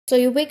So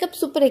you wake up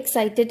super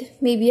excited,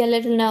 maybe a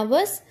little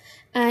nervous,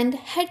 and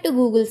head to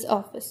Google's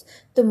office.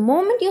 The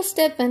moment you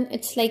step in,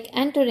 it's like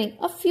entering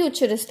a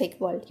futuristic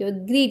world. You're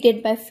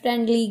greeted by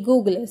friendly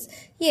Googlers.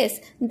 Yes,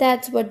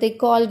 that's what they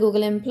call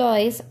Google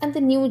employees and the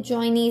new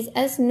joinees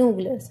as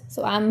Nooglers.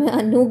 So I'm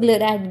a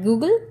Noogler at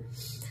Google.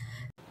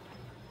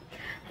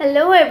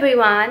 Hello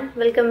everyone,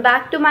 welcome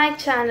back to my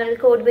channel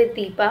Code with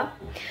Deepa.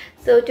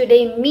 So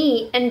today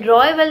me and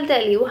Roy will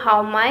tell you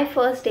how my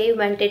first day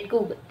went at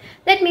Google.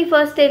 Let me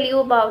first tell you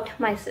about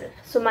myself.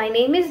 So my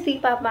name is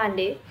Deepa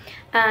Pandey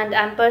and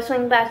I'm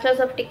pursuing Bachelor's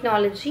of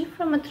Technology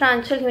from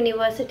Uttaranchal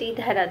University,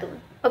 Dehradun.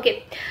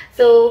 Okay,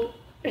 so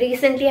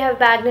recently I have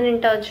bagged an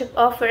internship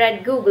offer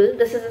at Google.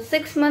 This is a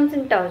 6-month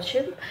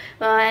internship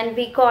and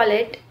we call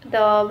it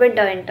the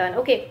winter intern.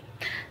 Okay,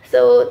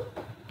 so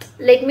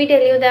let me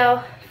tell you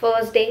the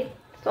first day.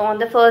 So on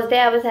the first day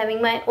I was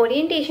having my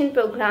orientation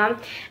program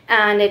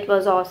and it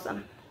was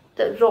awesome.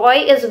 So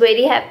Roy is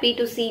very happy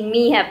to see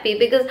me happy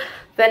because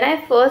when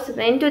I first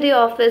went to the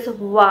office,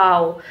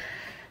 wow,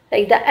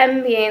 like the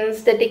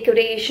ambience, the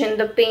decoration,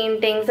 the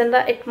paintings and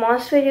the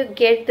atmosphere you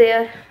get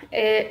there,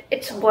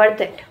 it's worth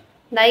it.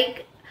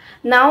 Like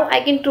now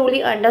I can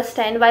truly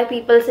understand why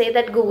people say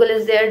that Google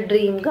is their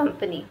dream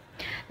company.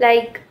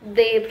 Like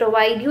they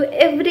provide you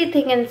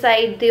everything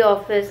inside the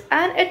office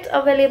and it's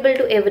available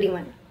to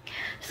everyone.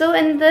 So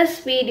in this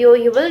video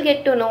you will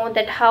get to know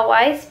that how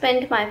I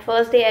spent my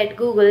first day at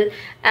Google,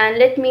 and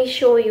let me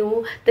show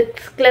you the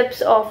clips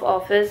of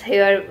office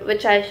here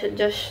which I should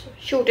just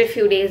shoot a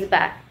few days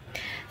back.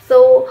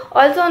 So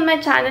also on my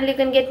channel you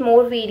can get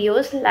more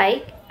videos,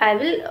 like I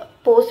will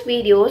post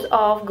videos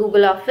of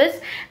Google Office,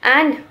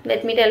 and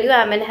let me tell you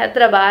I'm in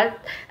Hyderabad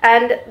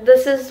and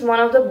this is one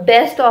of the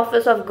best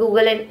office of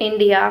Google in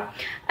India.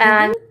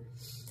 And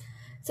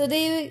so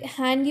they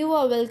hand you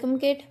a welcome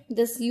kit.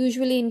 This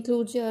usually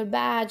includes your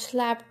badge,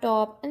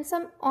 laptop and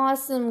some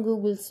awesome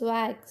Google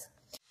swags.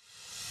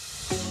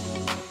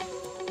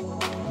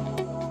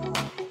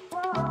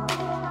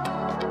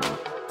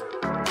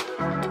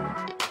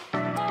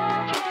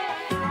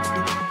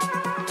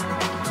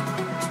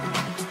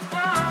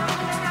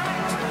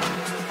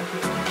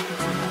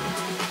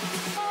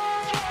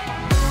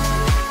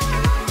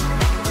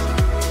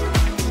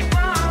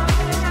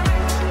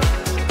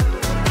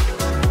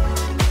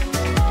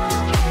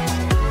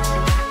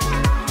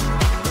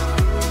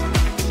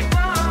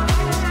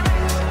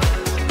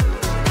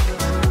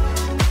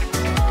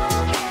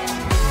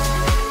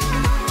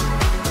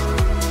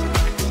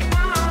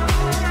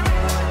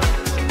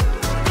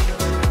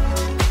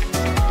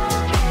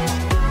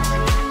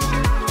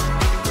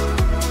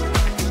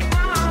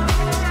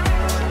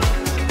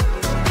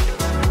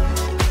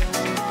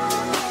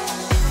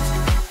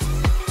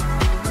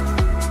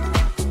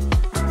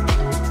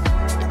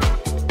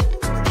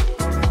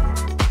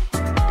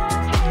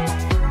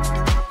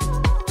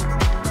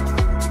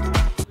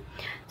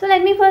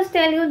 Let me first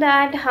tell you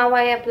that how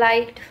I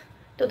applied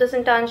to this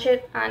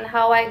internship and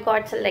how I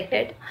got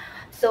selected.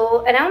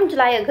 So around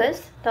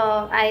July-August,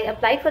 I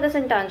applied for this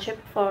internship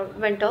for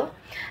winter,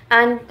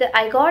 and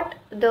I got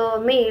the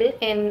mail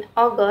in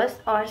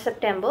August or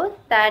September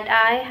that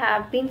I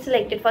have been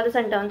selected for this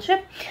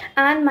internship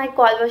and my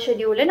call was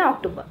scheduled in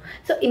October.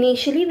 So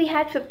initially we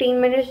had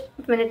 15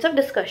 minutes of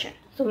discussion.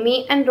 So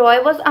me and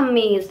Roy was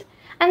amazed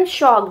and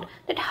shocked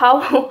that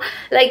how,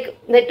 like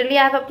literally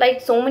I have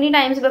applied so many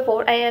times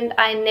before and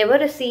I never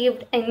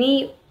received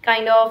any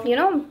kind of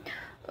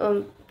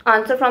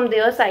answer from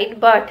their side,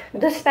 but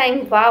this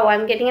time wow,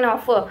 I'm getting an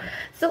offer.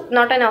 So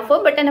not an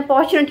offer but an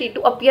opportunity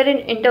to appear in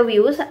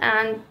interviews,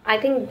 and I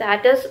think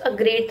that is a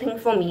great thing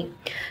for me.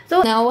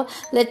 So now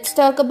let's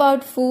talk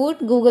about food.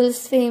 Google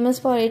is famous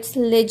for its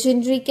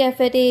legendary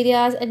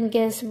cafeterias, and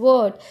guess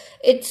what?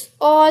 It's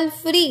all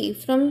free,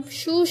 from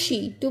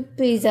sushi to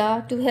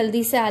pizza to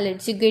healthy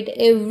salads. You get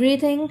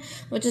everything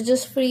which is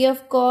just free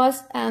of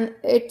cost and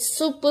it's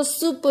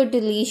super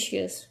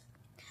delicious.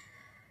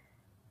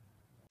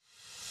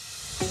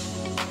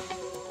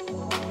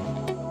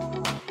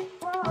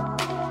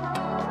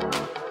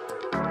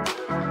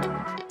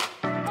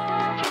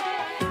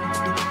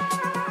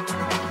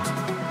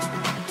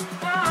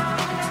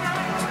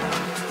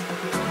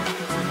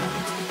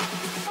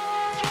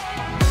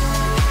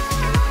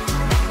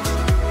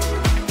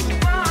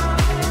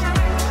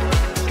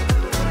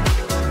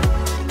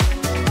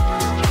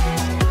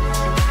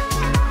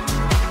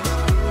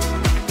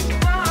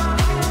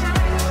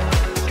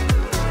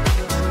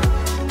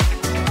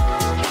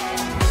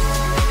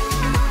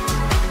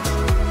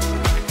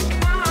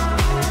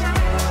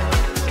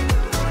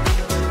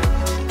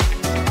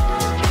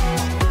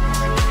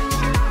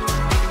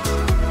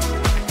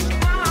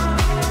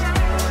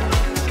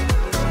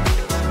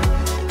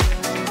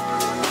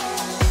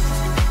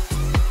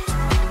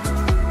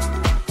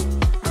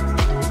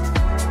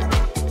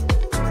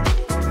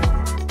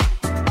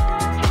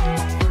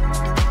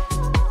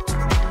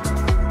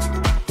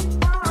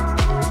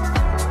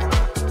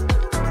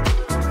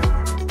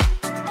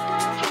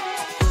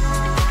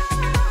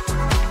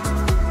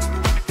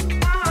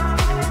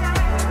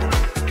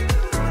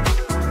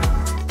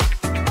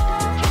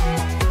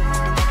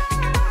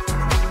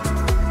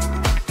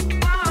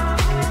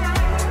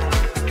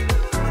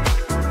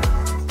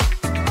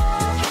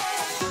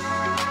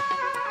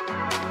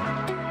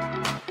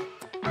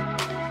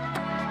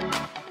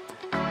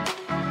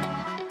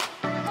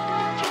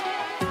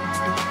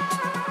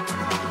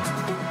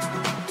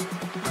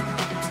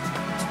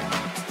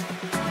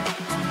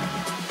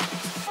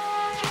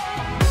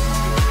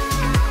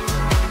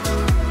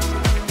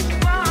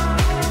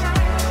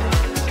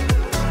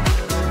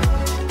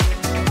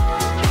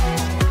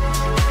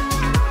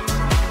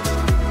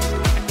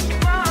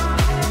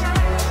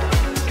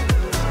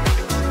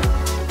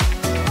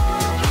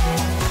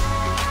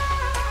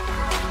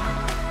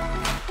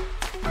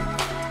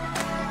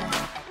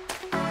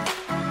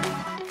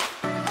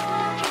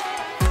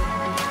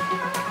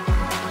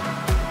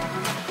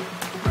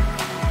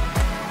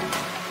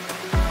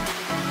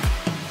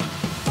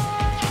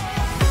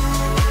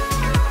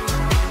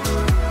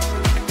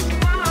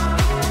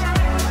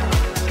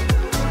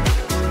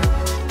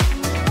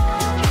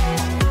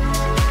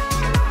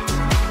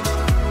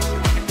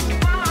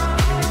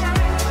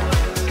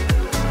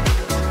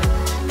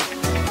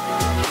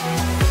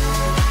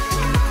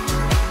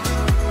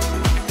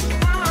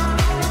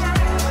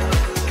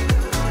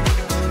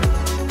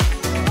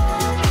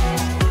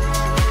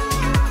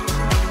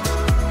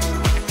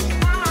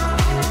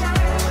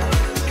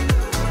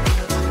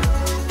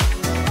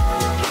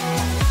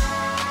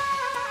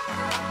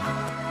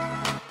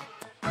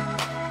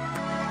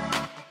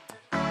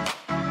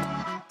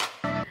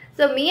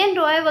 So me and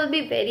Roy will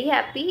be very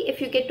happy if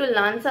you get to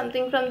learn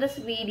something from this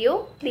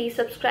video. Please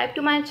subscribe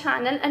to my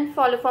channel and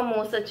follow for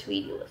more such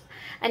videos.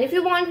 And if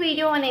you want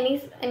video on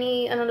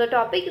any another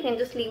topic, you can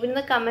just leave it in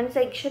the comment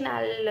section.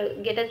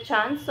 I'll get a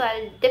chance, so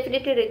I'll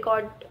definitely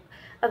record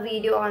a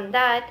video on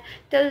that.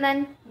 Till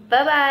then,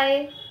 bye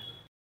bye.